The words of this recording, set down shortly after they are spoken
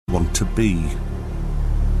to be.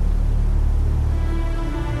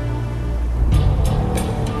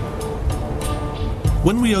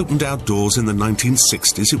 When we opened our doors in the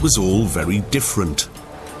 1960s, it was all very different.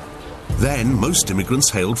 Then, most immigrants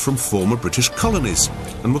hailed from former British colonies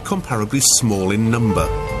and were comparably small in number.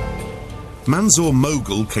 Mansour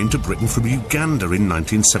Moghul came to Britain from Uganda in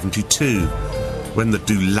 1972, when the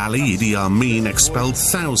Doolally Idi Amin expelled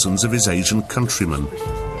thousands of his Asian countrymen.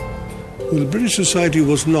 Well, British society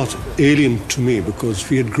was not alien to me because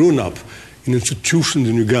we had grown up in institutions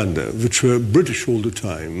in Uganda which were British all the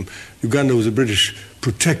time. Uganda was a British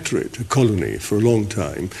protectorate, a colony for a long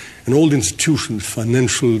time, and all the institutions,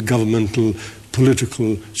 financial, governmental,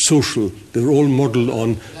 political, social, they were all modelled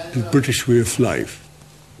on the British way of life.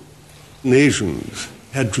 And Asians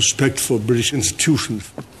had respect for British institutions.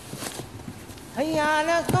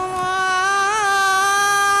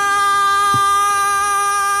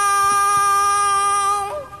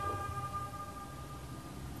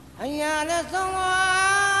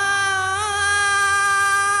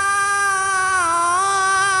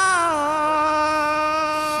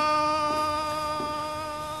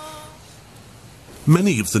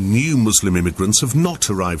 Many of the new Muslim immigrants have not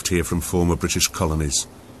arrived here from former British colonies.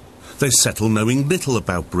 They settle knowing little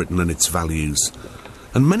about Britain and its values,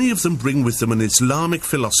 and many of them bring with them an Islamic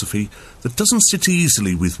philosophy that doesn't sit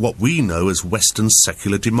easily with what we know as Western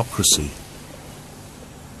secular democracy.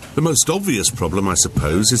 The most obvious problem, I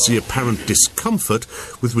suppose, is the apparent discomfort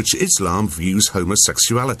with which Islam views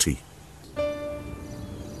homosexuality.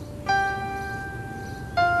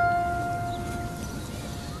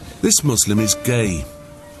 This Muslim is gay.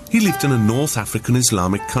 He lived in a North African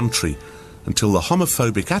Islamic country until the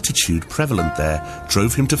homophobic attitude prevalent there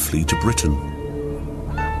drove him to flee to Britain.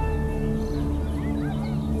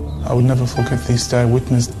 I would never forget this day. I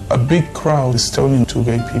witnessed a big crowd stoning two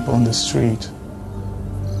gay people on the street.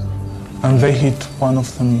 And they hit one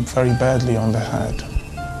of them very badly on the head.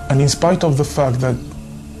 And in spite of the fact that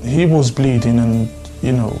he was bleeding and,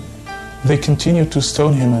 they continued to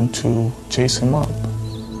stone him and to chase him up.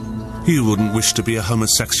 You wouldn't wish to be a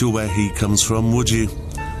homosexual where he comes from, would you?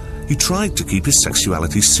 He tried to keep his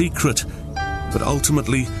sexuality secret, but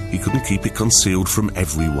ultimately he couldn't keep it concealed from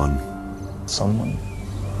everyone. Someone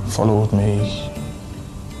followed me,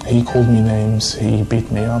 he called me names, he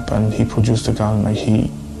beat me up, and he produced a gun. He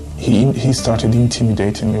started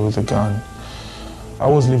intimidating me with a gun. I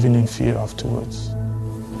was living in fear afterwards.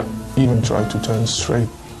 He even tried to turn straight,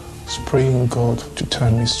 praying God to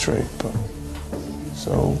turn me straight.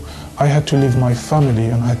 So I had to leave my family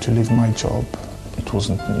and I had to leave my job. It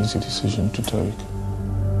wasn't an easy decision to take.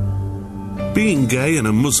 Being gay and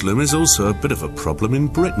a Muslim is also a bit of a problem in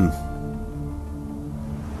Britain.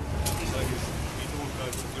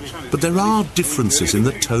 But there are differences in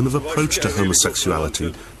the tone of approach to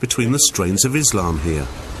homosexuality between the strains of Islam here.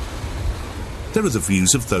 There are the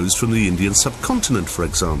views of those from the Indian subcontinent, for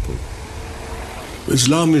example.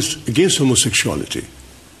 Islam is against homosexuality.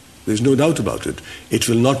 There's no doubt about it. It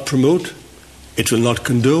will not promote, it will not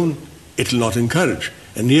condone, it will not encourage.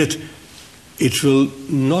 And yet, it will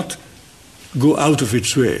not go out of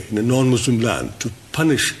its way in a non-Muslim land to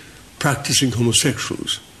punish practicing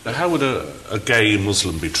homosexuals. Now, how would a gay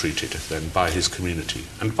Muslim be treated then by his community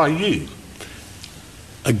and by you?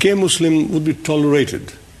 A gay Muslim would be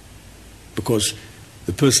tolerated because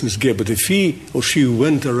the person is gay. But if he or she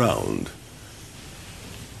went around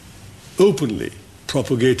openly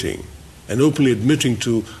propagating and openly admitting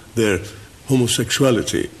to their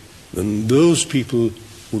homosexuality, then those people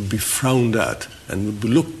would be frowned at and would be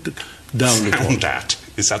looked down upon. Frowned at?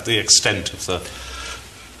 Is that the extent of the...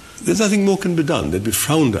 There's nothing more can be done. They'd be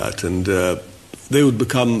frowned at, and they would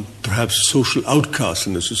become perhaps social outcasts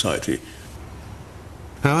in the society.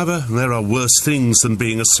 However, there are worse things than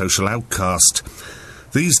being a social outcast.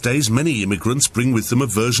 These days, many immigrants bring with them a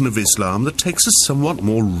version of Islam that takes a somewhat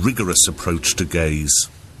more rigorous approach to gays.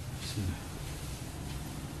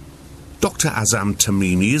 Dr. Azam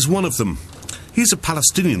Tamimi is one of them. He's a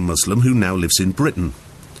Palestinian Muslim who now lives in Britain,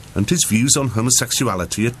 and his views on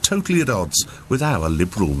homosexuality are totally at odds with our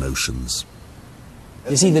liberal notions.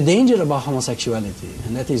 You see, the danger about homosexuality,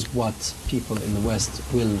 and that is what people in the West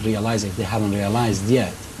will realize if they haven't realized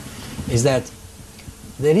yet, is that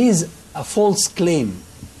there is a false claim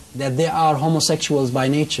that they are homosexuals by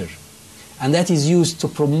nature, and that is used to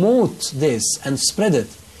promote this and spread it.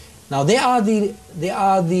 Now they are the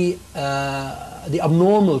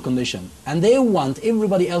abnormal condition, and they want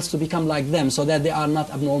everybody else to become like them so that they are not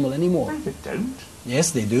abnormal anymore. No, they don't.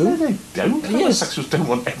 Yes, they do. No, they don't. Yes. Homosexuals don't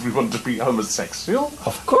want everyone to be homosexual.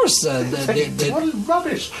 Of course. What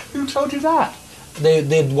rubbish! Who told you that?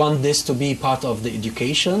 They'd want this to be part of the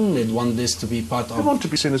education. They'd want this to be part of... They want to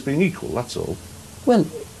be seen as being equal, that's all. Well,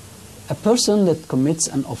 a person that commits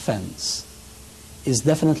an offence is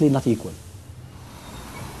definitely not equal.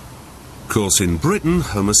 Of course, in Britain,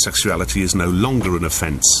 homosexuality is no longer an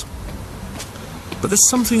offence. But there's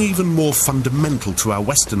something even more fundamental to our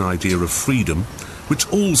Western idea of freedom, which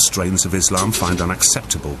all strains of Islam find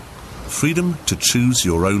unacceptable. Freedom to choose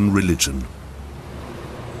your own religion.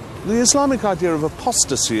 The Islamic idea of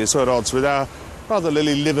apostasy is at odds with our rather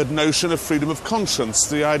lily-livered notion of freedom of conscience,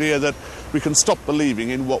 the idea that we can stop believing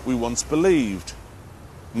in what we once believed.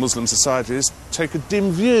 Muslim societies take a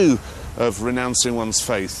dim view of renouncing one's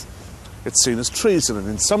faith. It's seen as treason and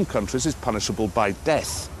in some countries is punishable by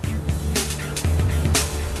death.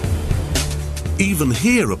 Even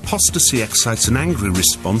here, apostasy excites an angry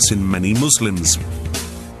response in many Muslims.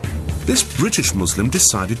 This British Muslim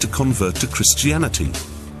decided to convert to Christianity.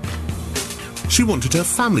 She wanted her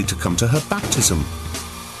family to come to her baptism.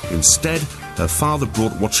 Instead, her father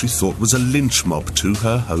brought what she thought was a lynch mob to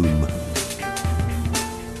her home.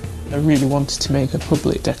 I really wanted to make a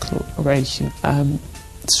public declaration.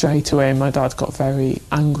 Straight away, my dad got very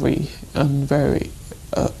angry and very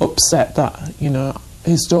upset that, you know,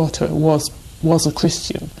 his daughter was a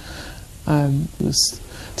Christian. Was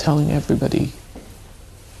telling everybody.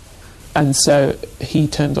 And so he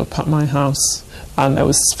turned up at my house and there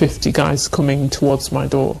was 50 guys coming towards my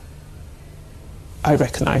door. I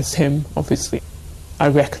recognised him, obviously. I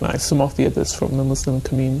recognised some of the others from the Muslim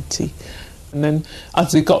community. And then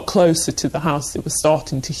as we got closer to the house, they were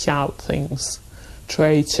starting to shout things.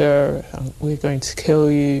 Traitor, we're going to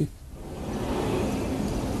kill you.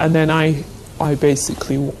 And then I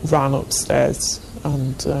basically ran upstairs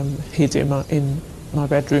and hid him in my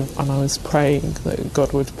bedroom, and I was praying that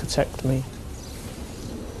God would protect me.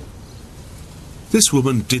 This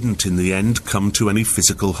woman didn't in the end come to any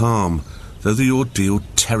physical harm, though the ordeal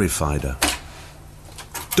terrified her.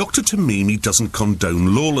 Dr. Tamimi doesn't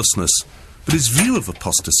condone lawlessness, but his view of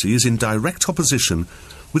apostasy is in direct opposition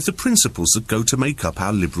with the principles that go to make up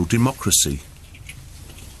our liberal democracy.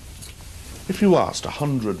 If you asked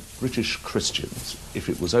 100 British Christians if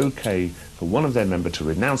it was okay for one of their members to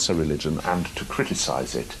renounce their religion and to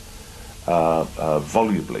criticise it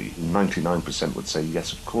volubly, 99% would say,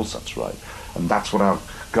 yes, of course that's right. And that's what our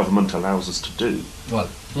government allows us to do. Well,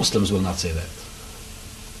 Muslims will not say that.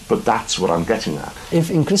 But that's what I'm getting at.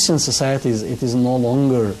 If in Christian societies it is no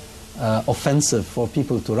longer offensive for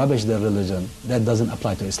people to rubbish their religion, that doesn't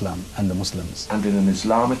apply to Islam and the Muslims. And in an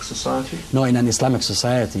Islamic society? No, in an Islamic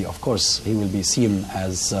society, of course, he will be seen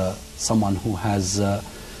as someone who has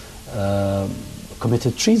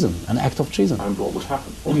committed treason, an act of treason. And what would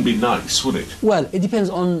happen? Wouldn't be nice, would it? Well, it depends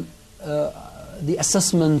on the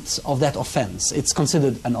assessment of that offence. It's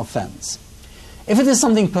considered an offence. If it is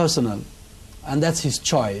something personal, and that's his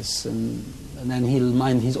choice, and then he'll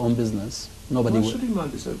mind his own business, nobody Why should he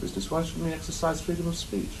mind his own business? Why shouldn't he exercise freedom of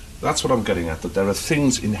speech? That's what I'm getting at, that there are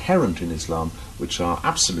things inherent in Islam which are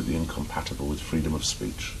absolutely incompatible with freedom of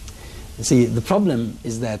speech. You see, the problem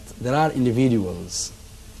is that there are individuals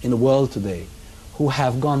in the world today who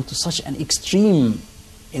have gone to such an extreme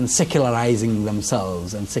in secularizing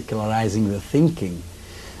themselves and secularizing their thinking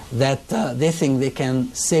that they think they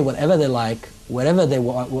can say whatever they like, wherever they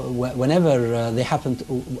whenever they happen to,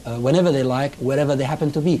 whenever they like, wherever they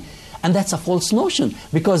happen to be. And that's a false notion,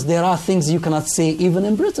 because there are things you cannot say even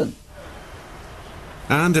in Britain.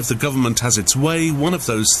 And if the government has its way, one of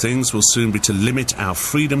those things will soon be to limit our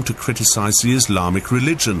freedom to criticise the Islamic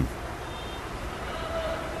religion.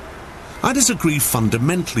 I disagree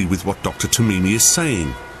fundamentally with what Dr. Tamimi is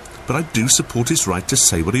saying, but I do support his right to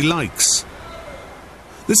say what he likes.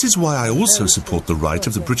 This is why I also support the right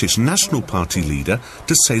of the British National Party leader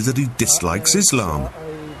to say that he dislikes Islam.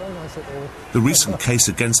 The recent case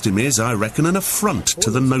against him is, I reckon, an affront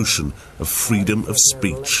to the notion of freedom of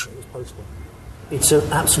speech. It's an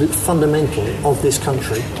absolute fundamental of this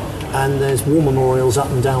country, and there's war memorials up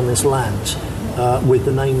and down this land with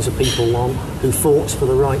the names of people on who fought for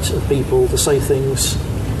the right of people to say things,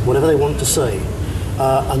 whatever they want to say.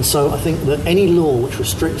 And so I think that any law which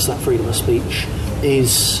restricts that freedom of speech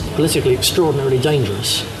is politically extraordinarily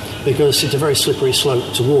dangerous, because it's a very slippery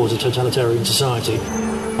slope towards a totalitarian society.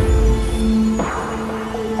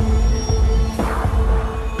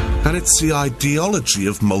 And it's the ideology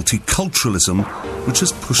of multiculturalism which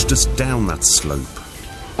has pushed us down that slope.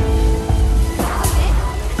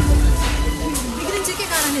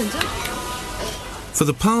 For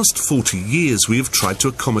the past 40 years, we have tried to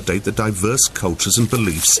accommodate the diverse cultures and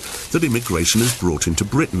beliefs that immigration has brought into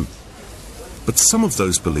Britain. But some of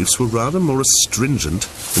those beliefs were rather more astringent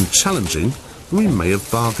and challenging than we may have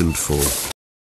bargained for.